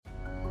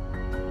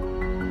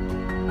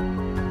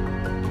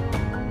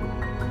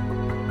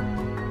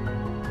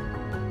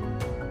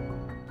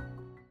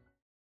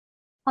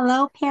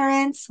Hello,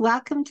 parents.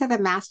 Welcome to the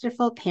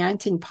Masterful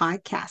Parenting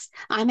Podcast.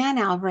 I'm Ann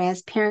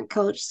Alvarez, parent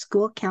coach,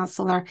 school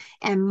counselor,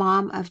 and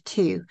mom of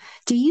two.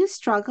 Do you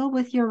struggle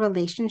with your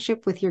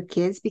relationship with your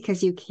kids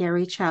because you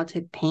carry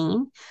childhood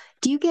pain?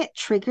 Do you get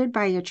triggered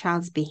by your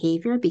child's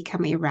behavior,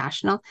 become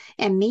irrational,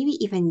 and maybe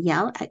even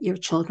yell at your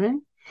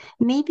children?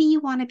 Maybe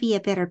you want to be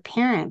a better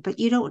parent, but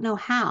you don't know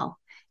how.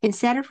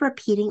 Instead of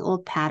repeating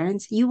old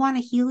patterns, you want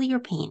to heal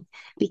your pain,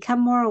 become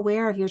more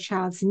aware of your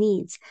child's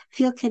needs,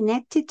 feel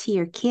connected to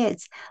your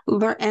kids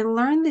and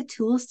learn the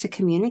tools to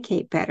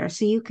communicate better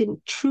so you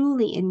can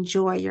truly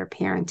enjoy your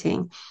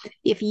parenting.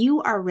 If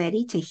you are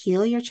ready to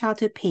heal your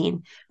childhood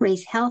pain,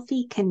 raise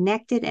healthy,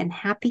 connected, and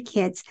happy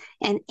kids,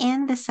 and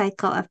end the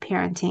cycle of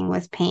parenting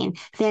with pain,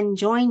 then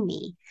join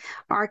me.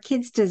 Our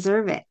kids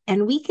deserve it,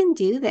 and we can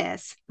do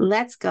this.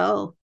 Let's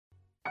go.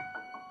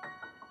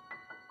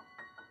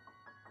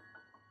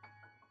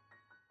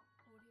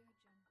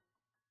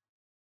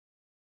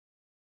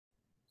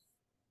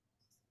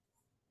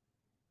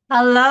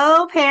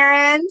 Hello,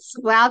 parents.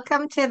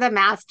 Welcome to the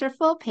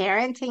Masterful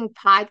Parenting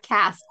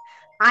Podcast.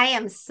 I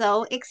am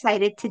so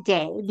excited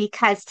today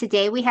because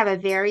today we have a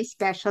very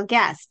special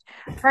guest.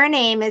 Her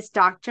name is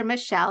Dr.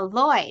 Michelle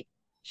Lloyd.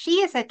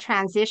 She is a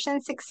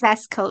transition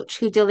success coach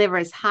who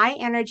delivers high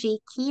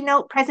energy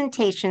keynote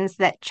presentations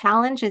that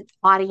challenge its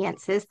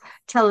audiences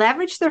to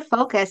leverage their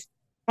focus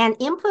and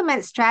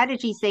implement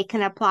strategies they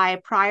can apply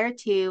prior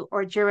to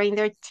or during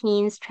their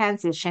teens'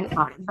 transition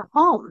out of the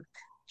home.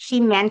 She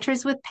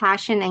mentors with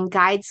passion and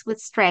guides with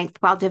strength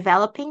while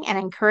developing and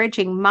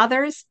encouraging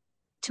mothers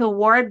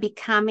toward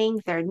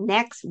becoming their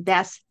next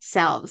best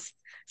selves.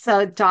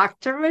 So,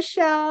 Dr.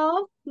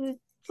 Michelle,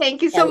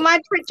 thank you so Hel-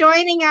 much for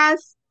joining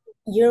us.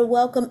 You're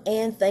welcome,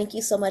 and thank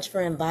you so much for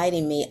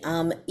inviting me.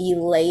 I'm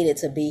elated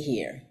to be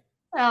here.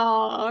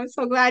 Oh, I'm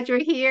so glad you're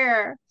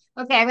here.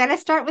 Okay, I'm going to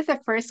start with the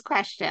first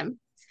question.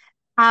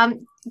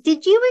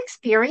 Did you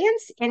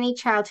experience any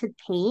childhood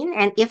pain?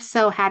 And if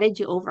so, how did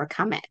you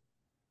overcome it?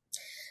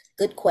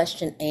 Good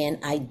question, and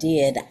I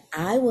did.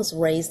 I was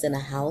raised in a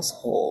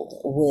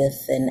household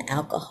with an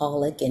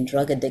alcoholic and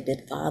drug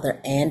addicted father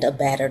and a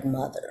battered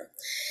mother.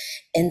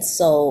 And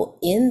so,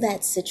 in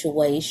that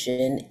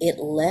situation, it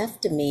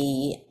left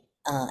me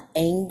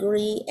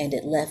angry and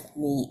it left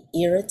me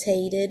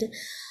irritated.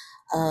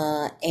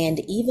 And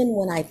even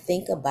when I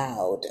think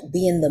about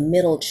being the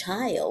middle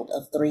child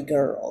of three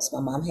girls,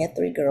 my mom had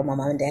three girls, my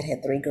mom and dad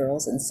had three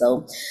girls. And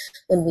so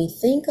when we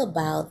think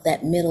about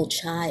that middle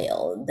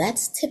child,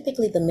 that's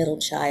typically the middle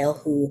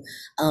child who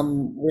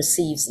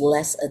receives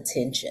less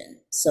attention.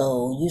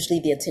 So usually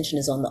the attention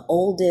is on the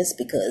oldest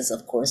because,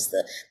 of course,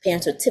 the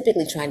parents are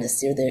typically trying to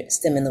steer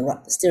them in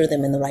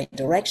the right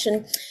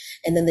direction.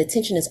 And then the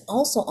attention is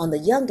also on the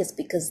youngest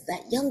because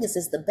that youngest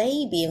is the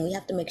baby, and we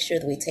have to make sure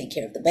that we take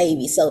care of the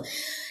baby. So,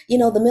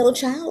 the middle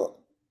child,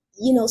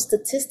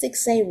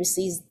 statistics say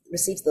receives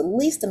the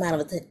least amount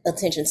of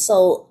attention.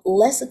 So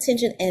less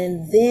attention,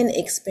 and then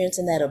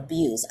experiencing that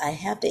abuse. I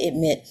have to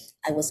admit,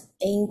 I was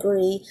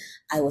angry,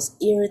 I was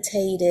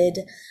irritated,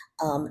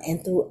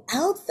 and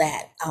throughout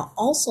that, I'll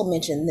also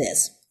mention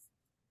this: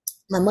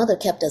 my mother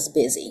kept us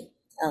busy.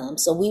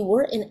 So we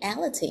were in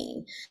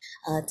Alateen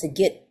to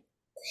get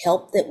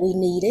help that we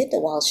needed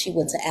while she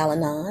went to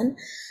Al-Anon.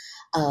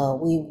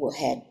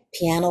 Had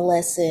piano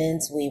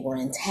lessons, we were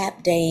in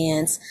tap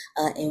dance,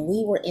 and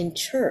we were in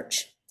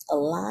church, a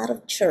lot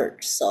of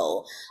church.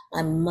 So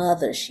my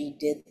mother, she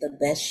did the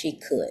best she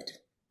could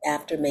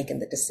after making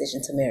the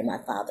decision to marry my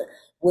father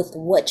with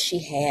what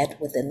she had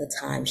within the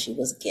time she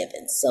was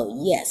given. So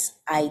yes,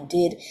 I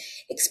did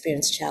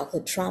experience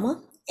childhood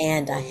trauma,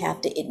 and I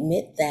have to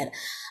admit that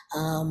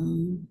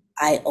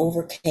I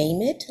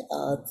overcame it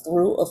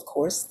through, of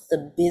course,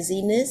 the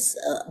busyness,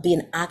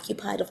 being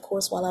occupied, of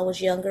course, while I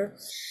was younger.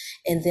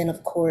 And then,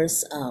 of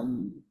course,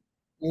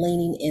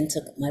 leaning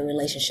into my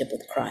relationship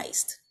with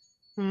Christ.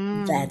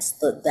 Mm, That's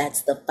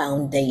the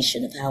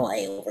foundation of how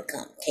I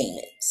overcome came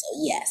it. So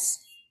yes.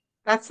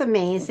 that's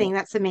amazing.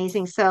 That's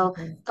amazing. So,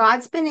 Mhm.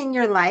 God's been in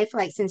your life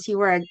like since you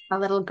were a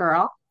little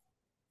girl.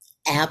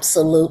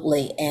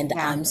 Absolutely. And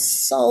Yeah. I'm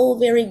so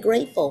very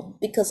grateful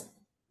because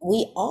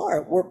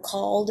we're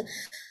called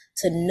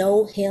to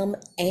know him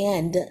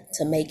and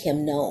to make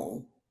him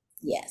known.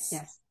 Yes.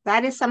 Yes,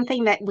 that is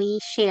something that we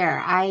share.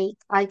 I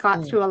got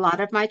Mm, through a lot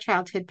of my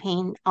childhood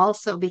pain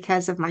also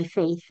because of my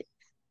faith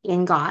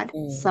in God.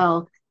 mm,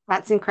 So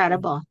that's mm.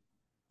 incredible.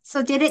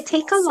 So did it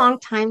take a Yes. long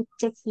time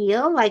to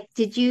heal? Like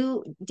did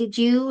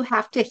you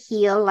have to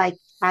heal like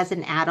as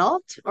an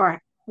adult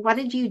or what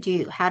did you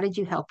do? How did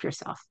you help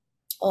yourself?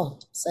 Oh,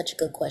 such a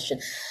good question.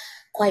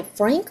 Quite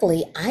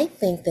frankly, I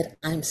think that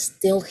I'm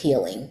still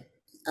healing.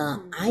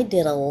 I Mm.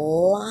 did a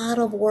lot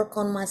of work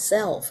on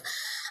myself.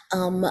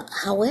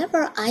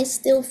 However, I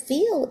still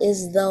feel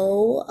as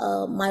though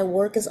my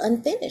work is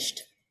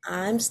unfinished.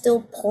 I'm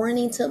still pouring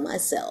into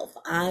myself.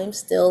 I'm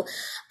still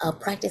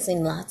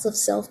practicing lots of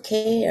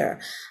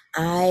self-care.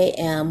 I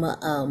am,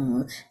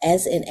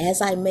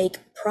 as I make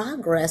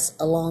progress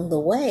along the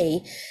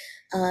way,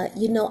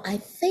 I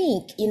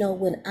think,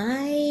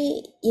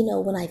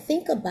 when I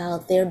think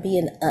about there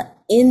being an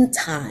end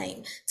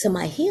time to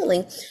my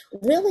healing,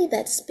 really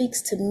that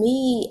speaks to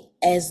me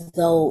as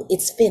though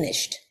it's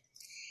finished.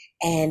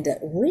 And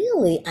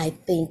really, I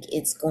think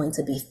it's going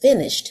to be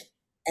finished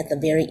at the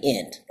very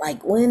end,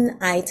 like when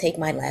I take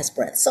my last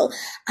breath. So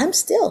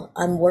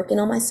I'm working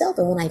on myself.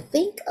 And when I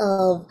think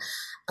of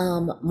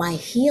my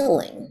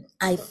healing,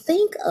 I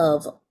think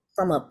of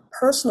from a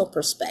personal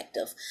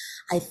perspective,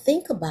 I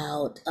think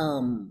about,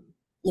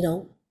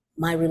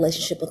 my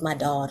relationship with my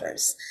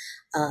daughters.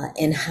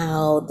 And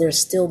how there's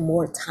still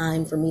more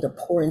time for me to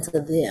pour into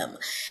them,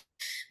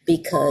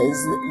 because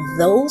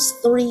those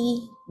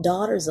three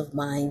daughters of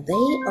mine,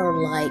 they are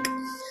like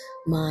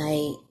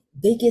my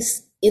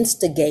biggest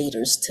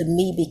instigators to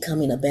me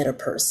becoming a better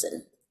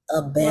person,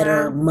 a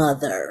better Wow.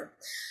 mother,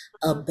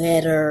 a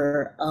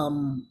better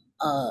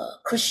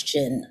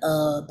Christian,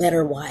 a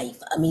better wife.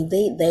 I mean,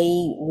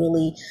 they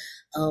really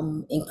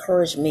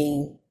encourage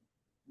me,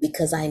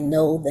 because I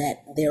know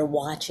that they're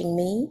watching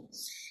me,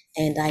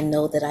 and I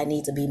know that I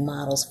need to be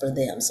models for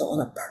them. So on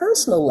a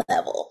personal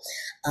level,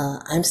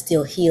 I'm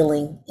still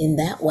healing in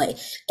that way.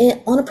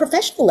 And on a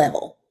professional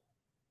level,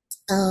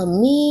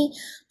 me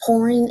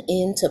pouring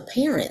into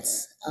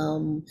parents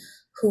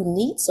who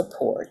need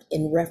support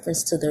in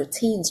reference to their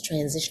teens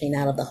transitioning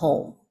out of the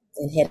home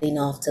and heading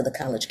off to the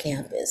college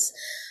campus,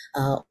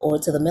 or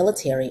to the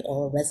military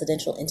or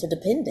residential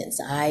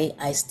interdependence.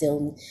 I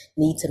still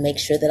need to make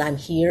sure that I'm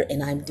here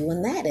and I'm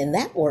doing that, and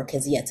that work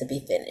has yet to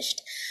be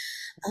finished.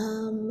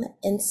 And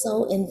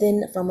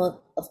then from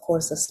of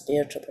course, a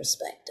spiritual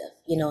perspective,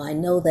 I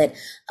know that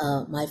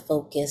my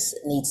focus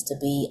needs to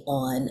be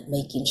on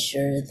making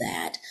sure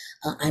that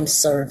I'm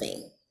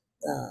serving.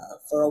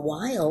 For a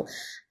while,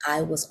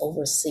 I was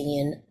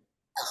overseeing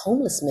a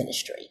homeless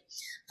ministry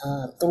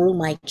through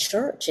my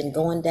church and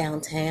going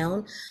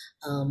downtown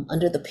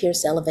under the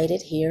Pierce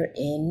Elevated here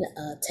in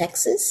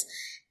Texas,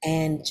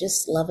 and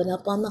just loving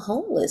up on the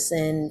homeless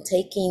and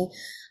taking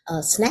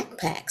snack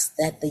packs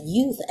that the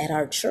youth at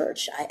our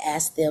church, I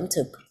asked them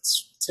to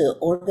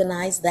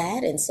organize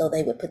that, and so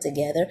they would put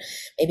together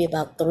maybe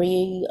about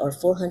 300 or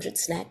 400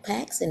 snack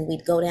packs, and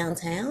we'd go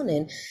downtown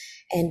and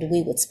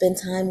we would spend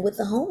time with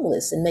the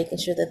homeless and making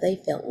sure that they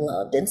felt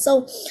loved. And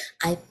so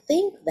I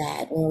think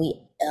that when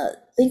we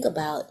think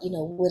about,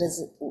 what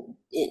is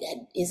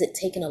it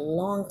taking a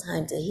long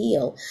time to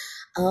heal?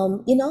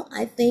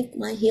 I think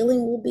my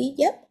healing will be,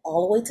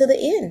 all the way to the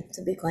end,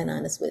 to be quite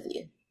honest with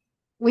you.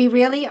 We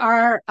really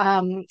are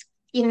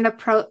in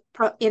the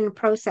in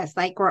process.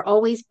 Like we're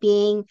always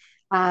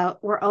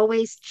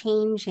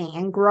changing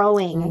and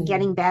growing and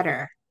getting Mm,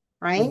 better,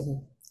 right?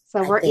 mhm.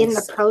 So I we're think in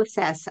the so.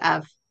 process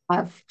of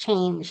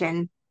change,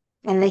 and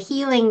the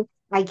healing,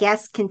 I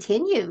guess,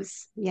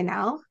 continues,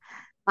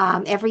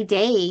 every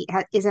day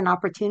is an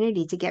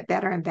opportunity to get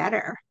better and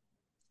better.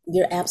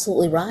 You're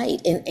absolutely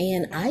right.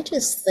 And I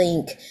just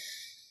think,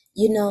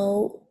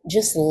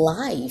 just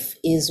life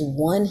is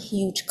one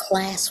huge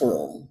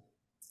classroom.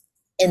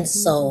 And Mhm.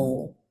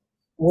 so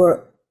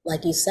we're,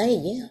 like you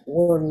say,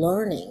 we're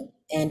learning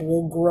and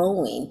we're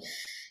growing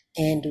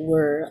and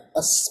we're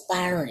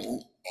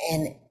aspiring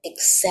and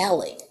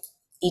excelling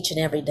each and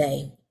every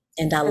day.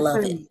 And I That's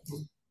love it.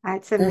 amazing.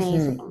 That's Hmm.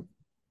 amazing.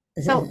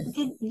 So,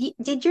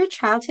 did your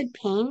childhood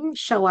pain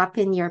show up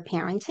in your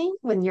parenting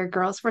when your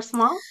girls were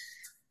small?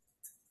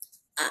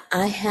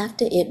 I have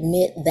to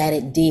admit that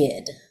it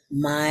did.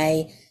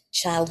 My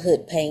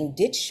childhood pain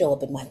did show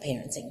up in my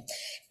parenting.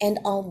 And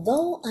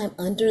although I'm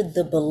under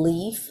the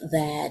belief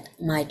that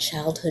my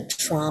childhood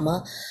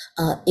trauma,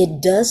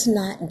 it does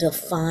not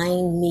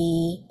define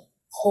me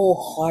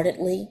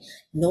wholeheartedly,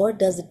 nor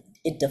does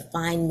it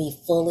define me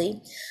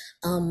fully.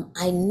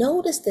 I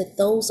noticed that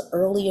those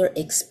earlier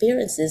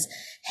experiences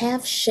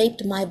have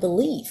shaped my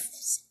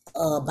beliefs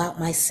about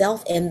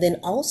myself and then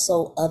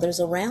also others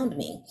around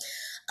me.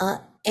 Uh,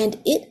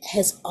 and it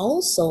has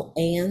also,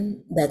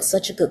 Anne, that's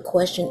such a good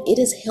question. It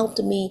has helped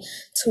me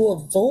to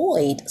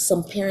avoid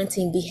some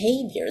parenting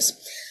behaviors,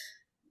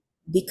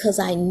 because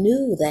I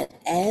knew that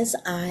as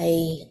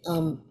I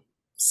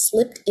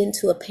slipped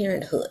into a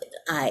parenthood,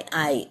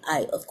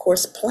 I of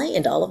course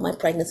planned, all of my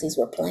pregnancies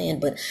were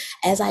planned, but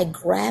as I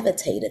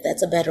gravitated,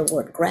 that's a better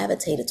word,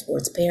 gravitated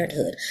towards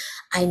parenthood,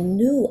 I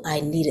knew I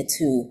needed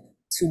to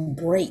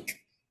break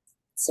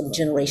some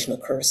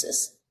generational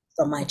curses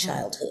from my Mhm.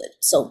 childhood.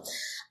 So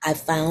I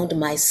found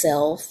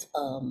myself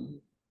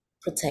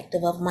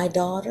protective of my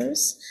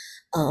daughters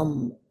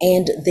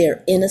and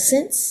their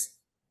innocence.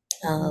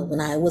 Mhm. When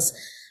I was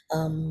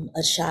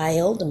a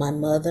child, my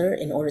mother,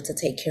 in order to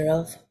take care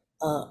of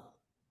uh,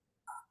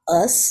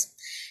 us,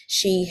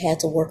 she had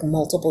to work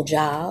multiple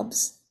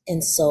jobs.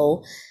 And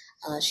so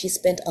she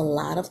spent a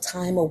lot of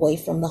time away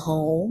from the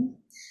home.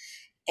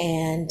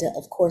 And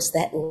of course,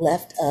 that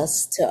left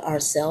us to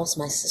ourselves,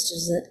 my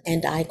sisters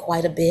and I,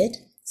 quite a bit.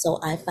 So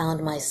I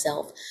found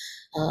myself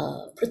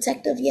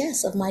protective,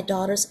 yes, of my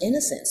daughter's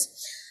innocence.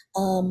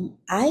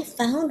 I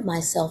found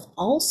myself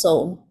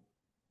also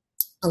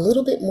a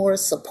little bit more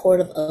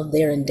supportive of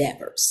their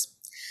endeavors.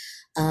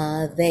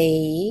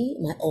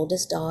 My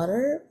oldest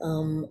daughter,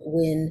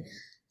 when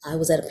I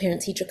was at a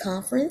parent teacher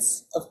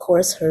conference, of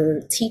course,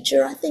 her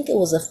teacher, I think it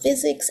was a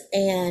physics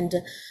and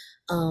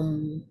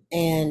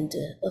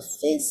a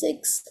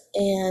physics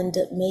and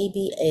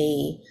maybe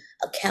a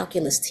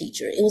calculus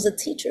teacher. It was a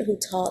teacher who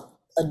taught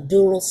a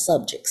dual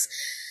subjects.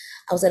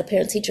 I was at a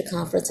parent teacher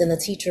conference, and the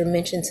teacher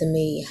mentioned to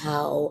me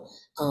how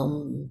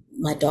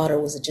my daughter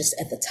was just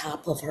at the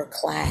top of her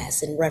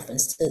class in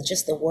reference to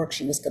just the work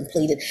she was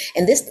completed.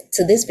 And this,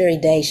 to this very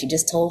day, she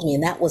just told me,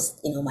 and that was,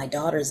 my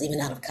daughter's even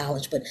out of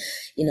college, but,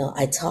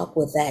 I talked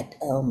with that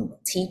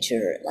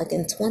teacher like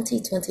in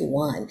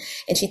 2021,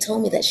 and she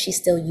told me that she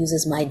still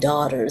uses my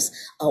daughter's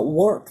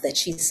work that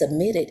she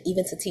submitted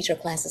even to teach her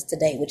classes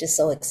today, which is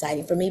so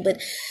exciting for me. But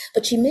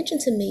she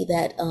mentioned to me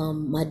that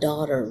my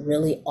daughter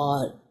really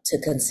ought to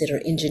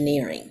consider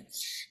engineering.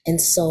 And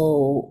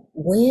so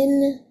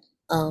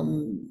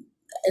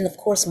and of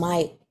course,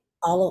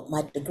 all of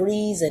my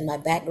degrees and my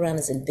background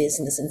is in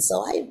business, and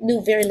so I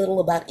knew very little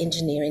about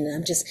engineering. And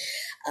I'm just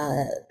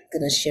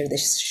going to share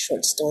this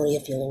short story,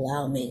 if you'll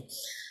allow me.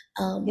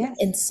 Yeah.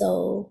 And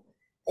so,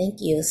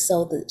 thank you.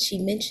 So she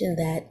mentioned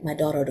that my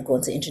daughter to go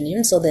into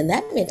engineering. So then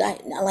that meant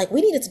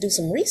we needed to do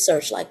some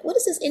research. Like, what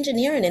is this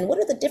engineering, and what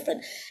are the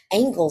different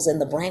angles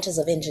and the branches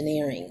of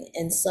engineering?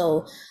 And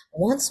so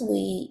once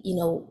we,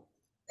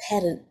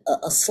 had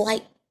a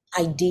slight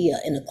idea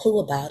and a clue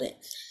about it,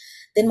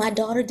 then my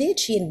daughter did.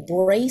 She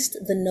embraced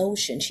the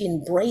notion. She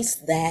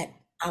embraced that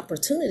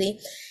opportunity.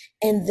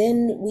 And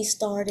then we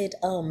started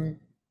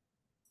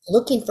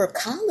looking for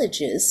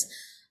colleges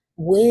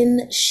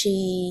when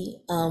she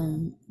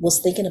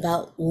was thinking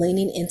about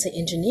leaning into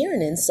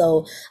engineering. And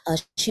so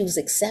she was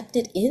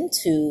accepted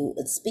into,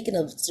 speaking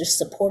of just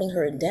supporting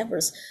her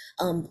endeavors,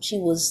 she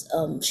was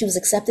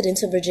accepted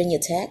into Virginia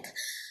Tech.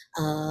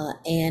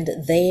 And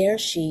there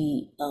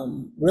she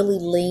really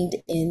leaned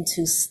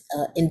into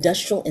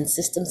industrial and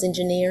systems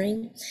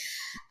engineering.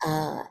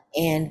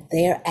 And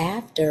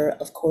thereafter,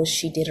 of course,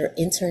 she did her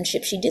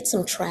internship. She did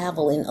some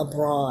traveling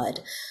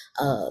abroad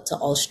to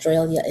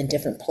Australia and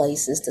different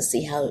places to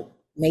see how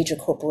major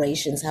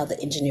corporations, how the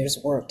engineers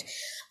worked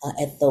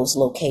at those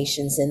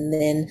locations. And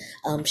then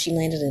she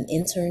landed an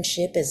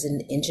internship as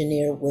an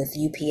engineer with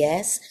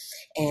UPS.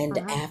 And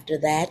after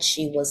that,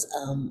 she was,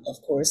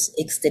 of course,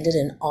 extended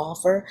an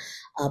offer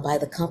by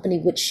the company,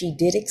 which she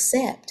did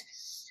accept.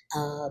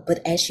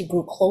 But as she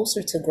grew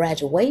closer to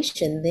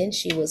graduation, then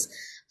she was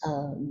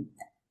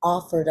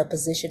offered a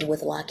position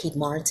with Lockheed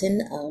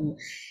Martin.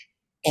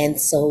 And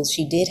so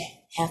she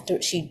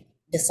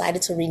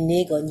decided to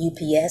renege on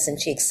UPS,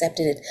 and she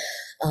accepted it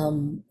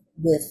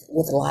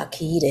with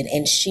Lockheed,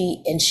 and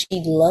she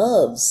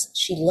loves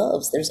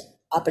there's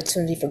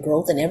opportunity for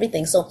growth and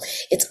everything. So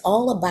it's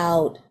all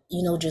about,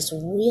 just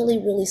really,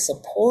 really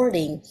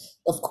supporting,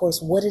 of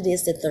course, what it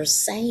is that they're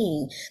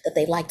saying that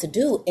they like to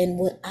do. And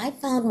what I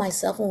found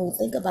myself, when we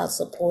think about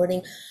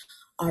supporting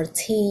our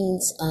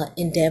teens'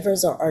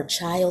 endeavors or our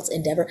child's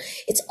endeavor,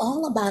 it's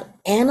all about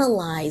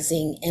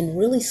analyzing and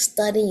really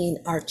studying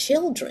our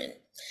children.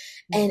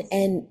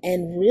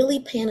 And really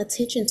paying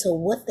attention to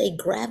what they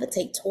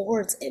gravitate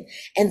towards,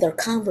 and their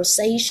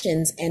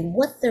conversations and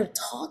what they're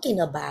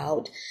talking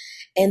about,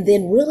 and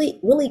then really,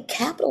 really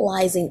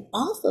capitalizing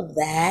off of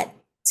that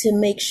to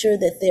make sure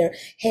that they're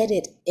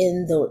headed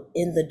in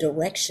the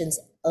directions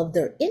of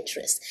their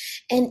interest.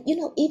 And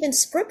even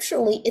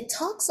scripturally, it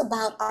talks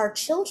about our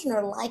children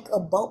are like a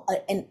bow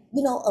and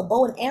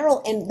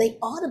arrow, and they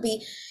ought to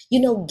be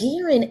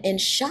gearing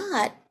and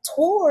shot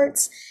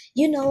towards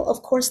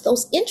of course,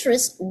 those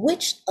interests,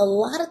 which a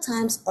lot of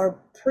times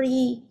are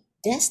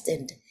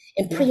predestined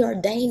and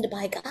preordained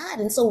by God.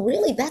 And so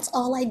really, that's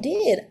all I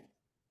did.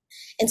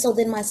 And so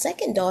then my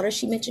second daughter,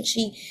 she mentioned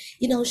she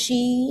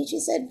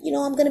said,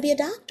 I'm going to be a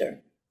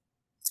doctor.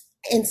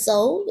 And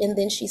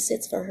then she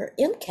sits for her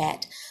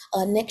MCAT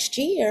next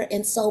year.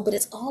 And so, but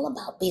it's all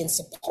about being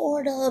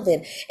supportive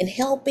and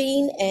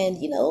helping, and,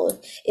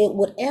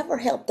 whatever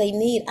help they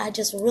need. I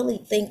just really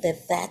think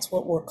that that's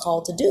what we're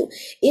called to do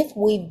if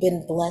we've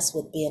been blessed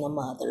with being a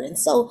mother. And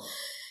so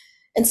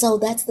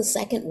that's the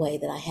second way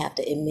that I have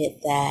to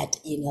admit that,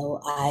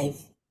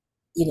 I've,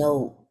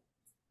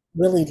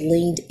 really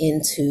leaned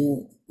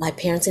into my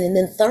parenting. And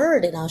then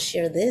third, and I'll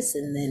share this,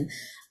 and then,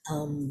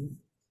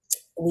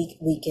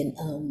 we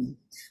can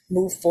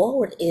move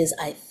forward, is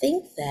I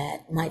think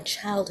that my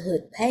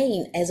childhood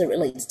pain as it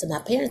relates to my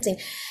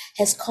parenting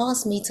has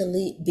caused me to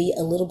be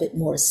a little bit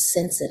more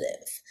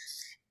sensitive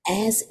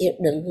as it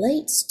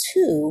relates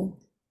to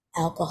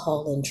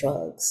alcohol and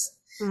drugs,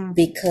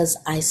 because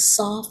I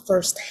saw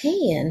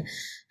firsthand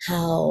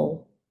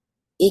how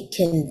it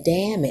can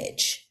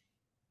damage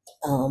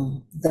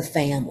the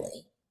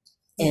family.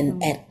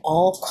 And at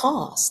all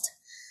cost,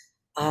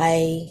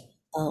 I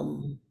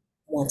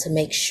want to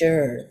make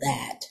sure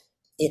that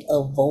it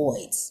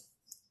avoids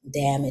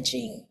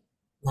damaging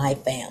my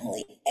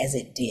family as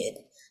it did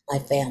my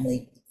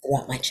family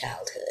throughout my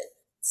childhood.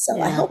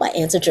 So I hope I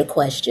answered your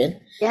question.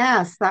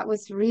 Yes, that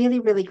was really,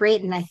 really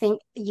great. And I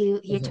think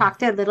you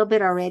talked a little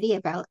bit already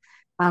about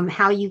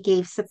how you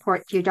gave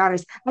support to your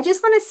daughters. I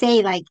just want to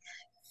say, like,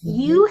 Hmm.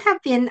 you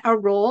have been a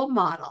role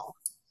model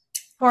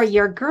for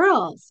your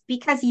girls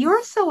because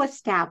you're so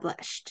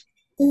established.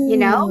 You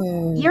know,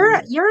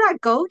 Mm. you're a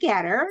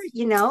go-getter,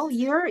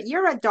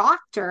 you're a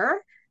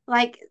doctor.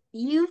 Like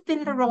you've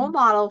been the role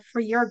model for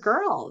your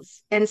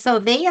girls. And so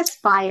they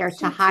aspire to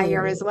Thank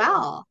higher as you.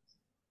 well.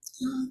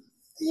 Oh,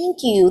 thank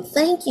you.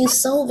 Thank you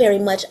so very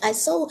much. I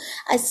so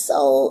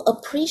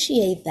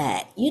appreciate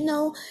that.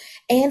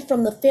 And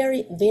from the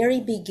very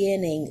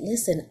beginning,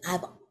 listen,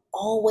 I've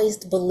always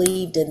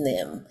believed in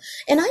them.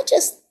 And I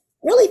just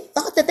really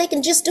thought that they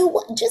can just do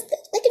what just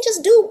they can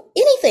just do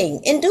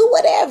anything and do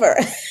whatever.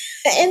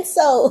 And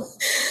so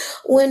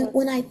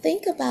when I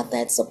think about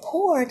that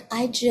support,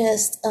 I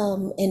just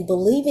in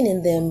believing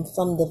in them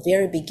from the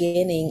very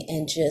beginning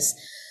and just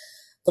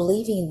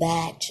believing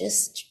that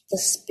just the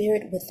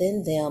spirit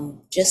within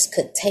them just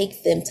could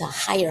take them to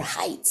higher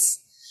heights,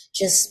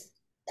 just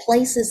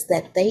places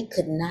that they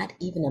could not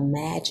even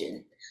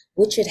imagine,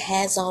 which it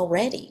has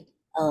already.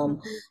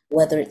 Mhm.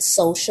 Whether it's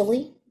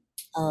socially,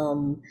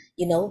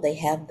 they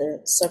have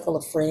their circle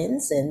of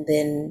friends, and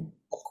then,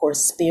 of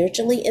course,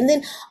 spiritually, and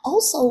then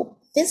also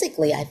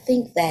physically. I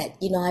think that,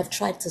 I've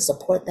tried to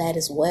support that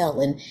as well.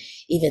 And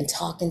even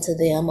talking to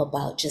them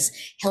about just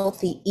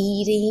healthy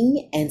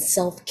eating and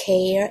self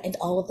care and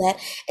all of that.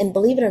 And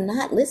believe it or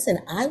not, listen,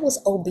 I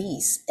was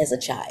obese as a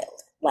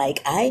child.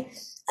 Like I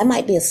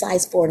might be a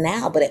size 4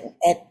 now, but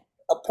at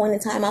a point in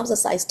time, I was a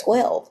size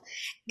 12.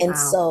 And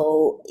Wow.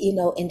 so,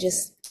 and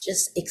just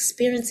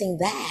experiencing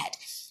that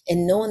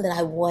and knowing that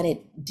I wanted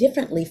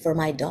differently for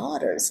my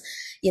daughters.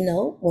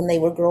 When they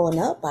were growing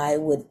up, I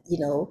would,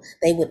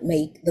 they would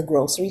make the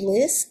grocery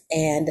list,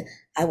 and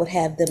I would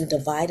have them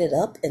divided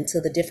up into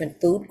the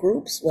different food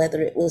groups,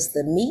 whether it was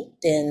the meat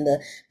and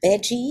the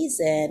veggies,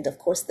 and of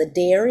course the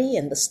dairy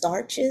and the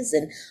starches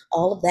and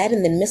all of that,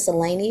 and then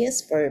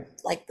miscellaneous for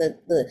like the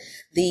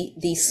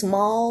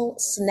small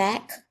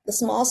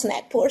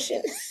snack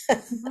portion.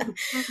 Mhm.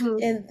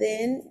 Mhm. And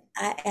then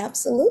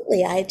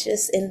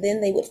and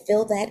then they would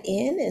fill that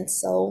in. And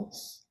so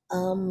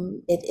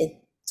it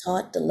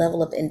taught the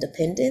level of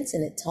independence,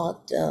 and it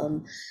taught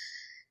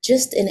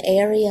just an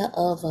area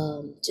of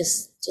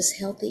just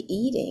healthy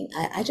eating.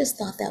 I just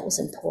thought that was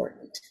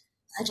important.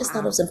 I just thought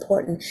it Wow. was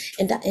important.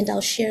 And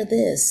I'll share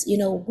this,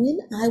 when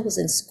I was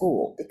in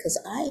school, because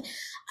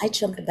I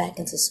jumped back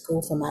into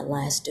school for my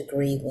last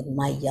degree when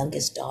my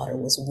youngest daughter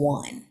was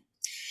 1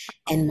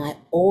 and my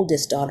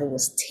oldest daughter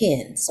was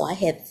 10. So I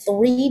had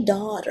 3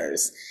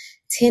 daughters,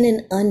 10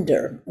 and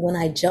under, when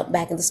I jumped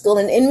back into school.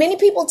 And many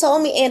people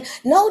told me, and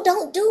no,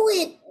 don't do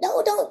it.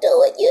 No, don't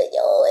do it.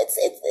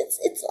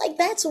 It's like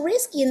that's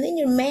risky. And then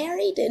you're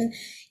married, and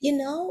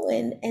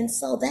and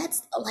so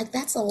that's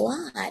a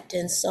lot.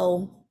 And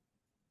so,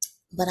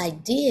 but I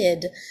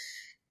did.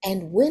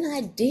 And when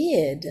I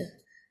did,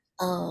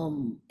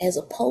 as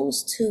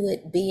opposed to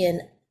it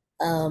being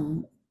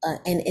an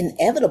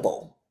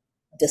inevitable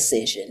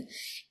decision,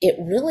 it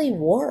really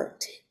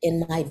worked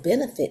in my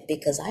benefit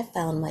because I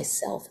found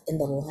myself in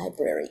the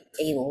library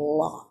a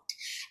lot.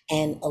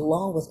 And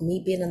along with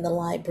me being in the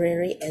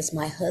library as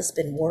my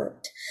husband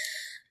worked,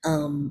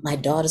 my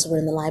daughters were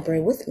in the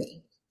library with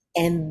me.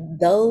 And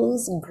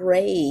those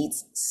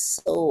grades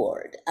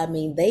soared. I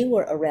mean, they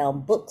were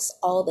around books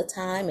all the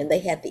time, and they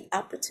had the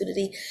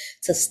opportunity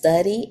to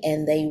study,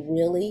 and they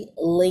really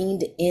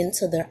leaned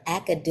into their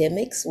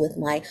academics with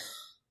my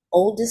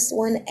oldest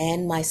one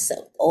and my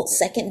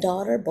second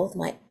daughter. Both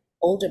my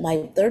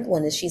third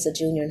one is she's a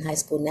junior in high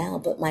school now,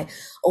 but my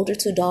older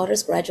 2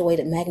 daughters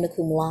graduated magna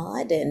cum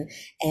laude and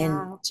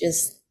Wow.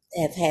 just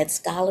have had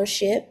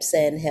scholarships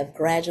and have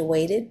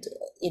graduated,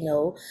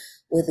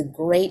 with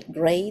great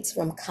grades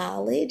from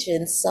college.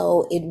 And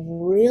so it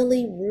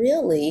really,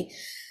 really,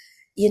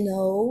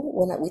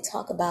 when we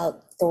talk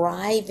about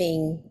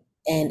thriving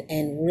and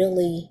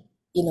really,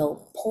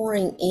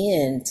 pouring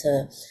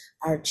into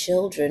our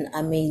children,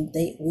 I mean,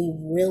 we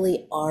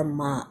really are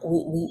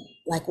we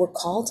like we're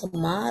called to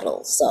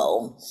model.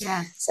 So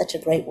Yes. such a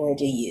great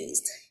word you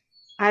used.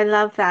 I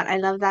love that. I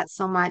love that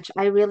so much.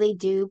 I really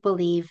do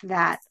believe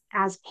that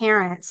as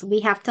parents, we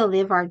have to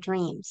live our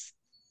dreams.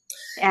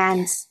 And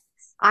Yes.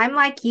 I'm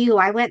like you.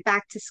 I went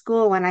back to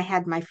school when I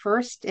had my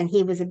first, and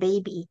he was a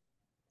baby.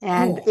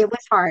 And Oh. it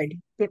was hard.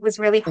 It was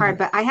really hard, Mhm,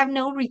 but I have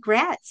no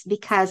regrets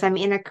because I'm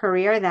in a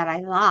career that I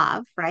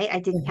love, right? I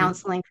did mhm,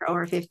 counseling for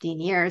over 15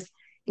 years.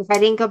 If I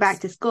didn't go back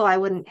to school, I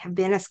wouldn't have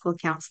been a school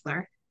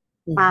counselor.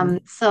 mhm,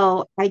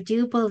 So I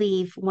do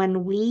believe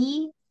when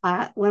we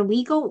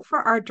go for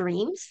our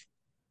dreams,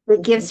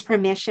 it gives mhm.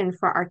 permission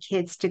for our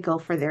kids to go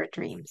for their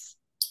dreams,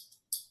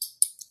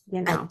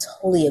 you I know.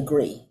 totally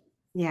agree.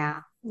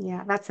 Yeah,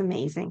 yeah, that's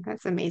amazing.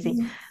 That's amazing.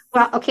 Mhm.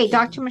 Well, okay,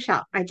 Yeah. Dr.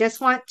 Michelle, I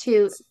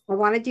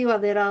want to do a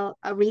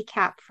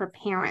recap for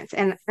parents,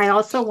 and I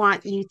also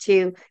want you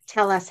to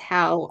tell us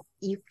how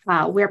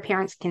where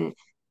parents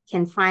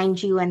can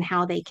find you and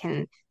how they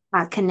can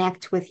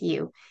connect with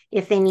you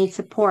if they need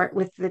support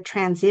with the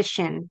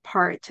transition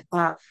part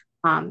of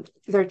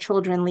their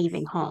children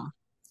leaving home.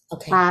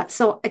 Okay.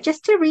 So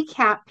just to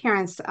recap,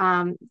 parents,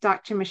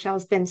 Dr.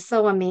 Michelle's been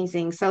so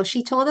amazing. So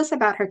she told us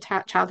about her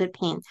childhood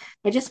pain.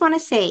 I just want to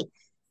say,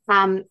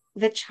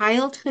 the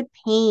childhood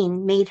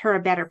pain made her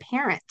a better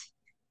parent,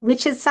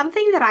 which is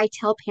something that I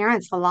tell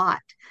parents a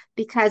lot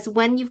because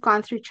when you've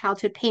gone through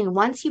childhood pain,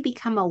 once you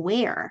become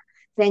aware,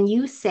 then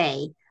you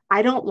say,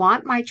 I don't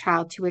want my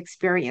child to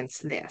experience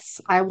this.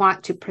 I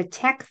want to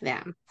protect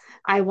them.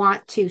 I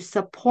want to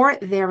support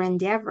their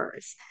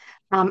endeavors.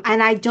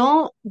 And I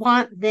don't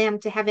want them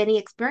to have any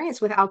experience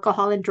with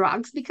alcohol and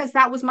drugs because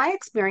that was my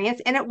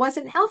experience and it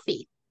wasn't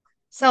healthy.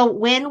 So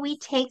when we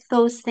take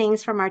those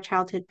things from our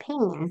childhood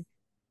pain,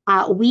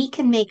 we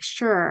can make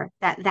sure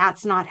that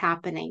that's not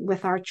happening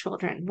with our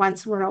children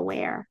once we're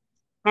aware.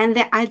 And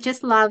I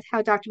just love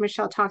how Dr.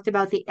 Michelle talked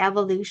about the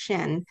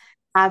evolution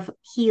of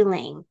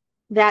healing,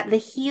 that the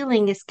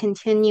healing is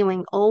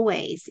continuing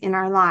always in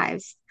our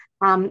lives.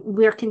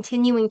 We're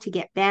continuing to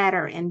get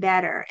better and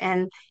better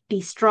and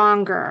be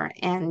stronger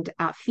and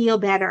feel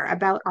better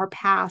about our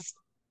past.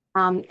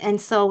 And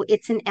so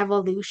it's an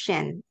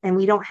evolution, and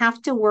we don't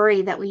have to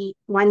worry that we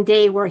one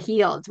day we're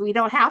healed. We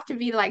don't have to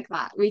be like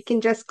that. We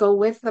can just go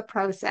with the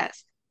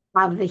process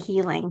of the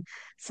healing.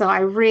 So I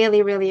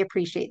really, really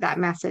appreciate that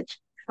message.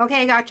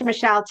 Okay, Dr.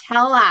 Michelle,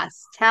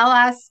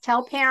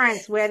 tell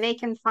parents where they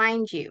can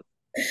find you.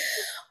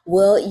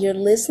 Well, your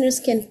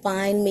listeners can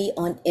find me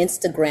on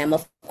Instagram.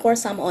 Of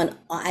course, I'm on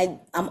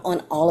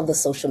all of the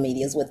social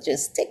medias with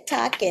just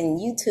TikTok and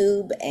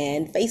YouTube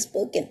and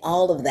Facebook and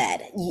all of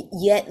that.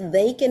 Yet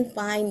they can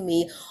find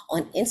me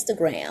on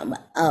Instagram,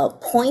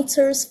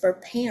 Pointers for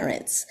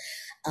Parents.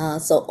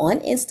 So on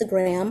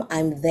Instagram,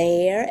 I'm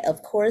there.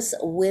 Of course,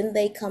 when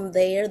they come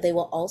there, they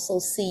will also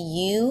see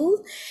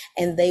you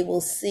and they will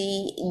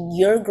see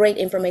your great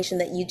information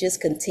that you just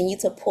continue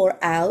to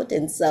pour out.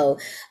 And so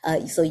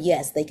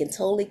yes, they can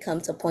totally come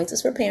to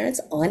Pointers for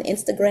Parents on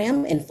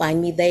Instagram and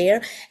find me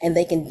there, and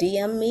they can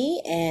DM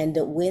me. And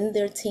when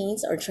their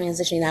teens are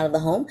transitioning out of the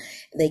home,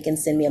 they can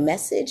send me a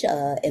message,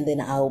 and then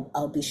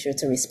I'll be sure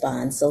to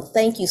respond. So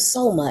thank you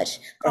so much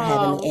for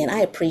having me, and Oh, I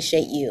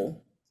appreciate you.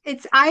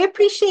 I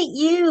appreciate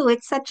you.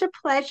 It's such a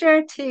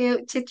pleasure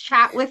to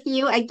chat with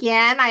you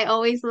again. I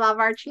always love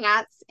our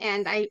chats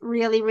and I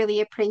really, really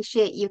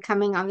appreciate you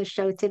coming on the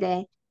show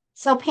today.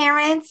 So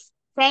parents,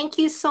 thank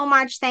you so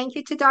much. Thank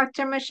you to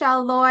Dr.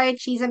 Michelle Lloyd.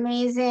 She's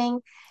amazing.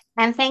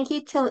 And thank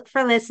you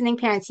for listening,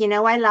 parents. You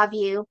know I love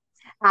you.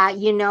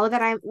 You know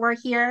that we're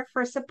here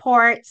for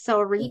support. So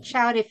reach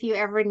out if you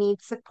ever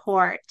need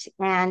support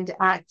and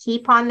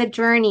keep on the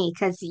journey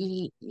because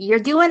you're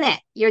doing it.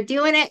 You're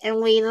doing it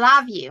and we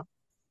love you.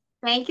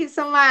 Thank you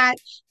so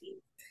much.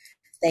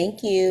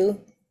 Thank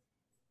you.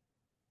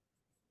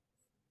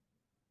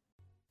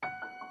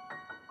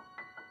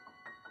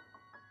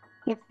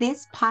 If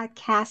this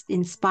podcast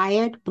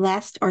inspired,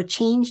 blessed, or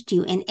changed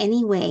you in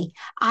any way,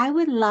 I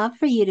would love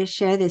for you to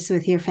share this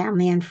with your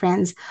family and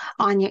friends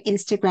on your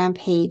Instagram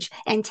page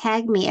and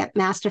tag me at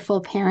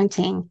Masterful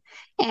Parenting.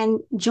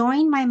 And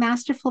join my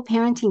Masterful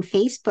Parenting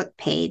Facebook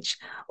page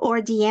or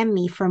DM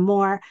me for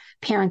more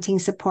parenting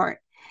support.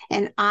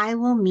 And I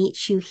will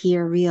meet you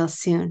here real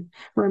soon.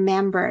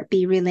 Remember,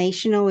 be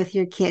relational with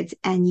your kids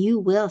and you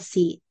will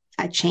see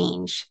a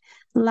change.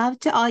 Love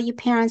to all you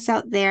parents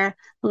out there.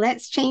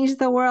 Let's change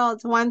the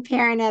world one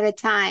parent at a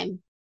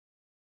time.